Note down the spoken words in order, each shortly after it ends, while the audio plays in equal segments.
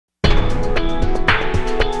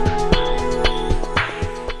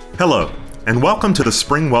Hello, and welcome to the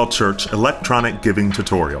Springwell Church electronic giving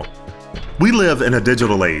tutorial. We live in a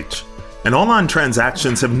digital age, and online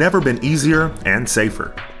transactions have never been easier and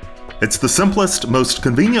safer. It's the simplest, most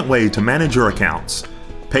convenient way to manage your accounts,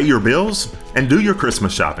 pay your bills, and do your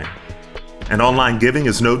Christmas shopping. And online giving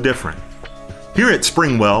is no different. Here at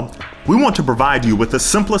Springwell, we want to provide you with the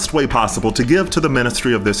simplest way possible to give to the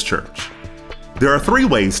ministry of this church. There are 3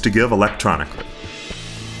 ways to give electronically.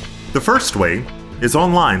 The first way is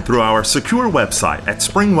online through our secure website at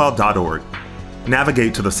springwell.org.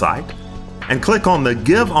 Navigate to the site and click on the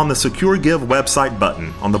Give on the Secure Give website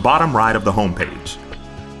button on the bottom right of the homepage.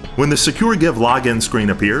 When the Secure Give login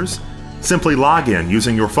screen appears, simply log in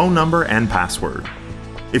using your phone number and password.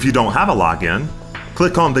 If you don't have a login,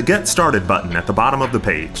 click on the Get Started button at the bottom of the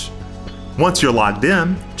page. Once you're logged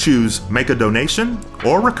in, choose Make a Donation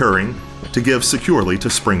or Recurring to give securely to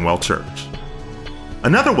Springwell Church.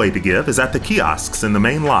 Another way to give is at the kiosks in the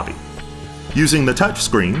main lobby. Using the touch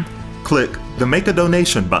screen, click the Make a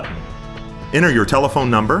Donation button. Enter your telephone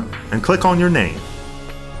number and click on your name.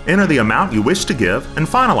 Enter the amount you wish to give and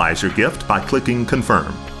finalize your gift by clicking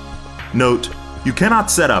Confirm. Note, you cannot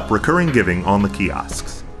set up recurring giving on the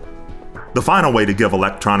kiosks. The final way to give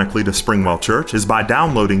electronically to Springwell Church is by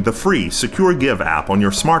downloading the free Secure Give app on your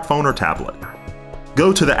smartphone or tablet.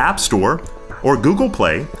 Go to the App Store or Google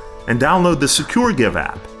Play and download the Secure Give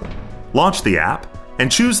app. Launch the app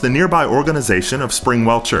and choose the nearby organization of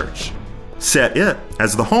Springwell Church. Set it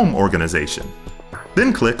as the home organization.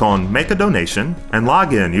 Then click on Make a Donation and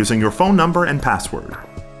log in using your phone number and password.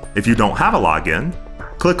 If you don't have a login,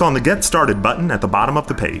 click on the Get Started button at the bottom of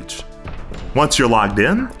the page. Once you're logged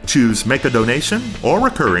in, choose Make a Donation or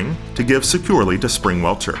Recurring to give securely to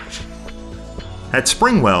Springwell Church. At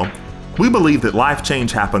Springwell, we believe that life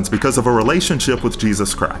change happens because of a relationship with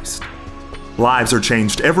Jesus Christ. Lives are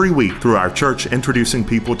changed every week through our church introducing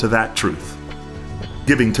people to that truth.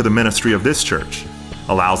 Giving to the ministry of this church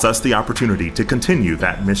allows us the opportunity to continue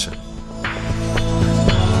that mission.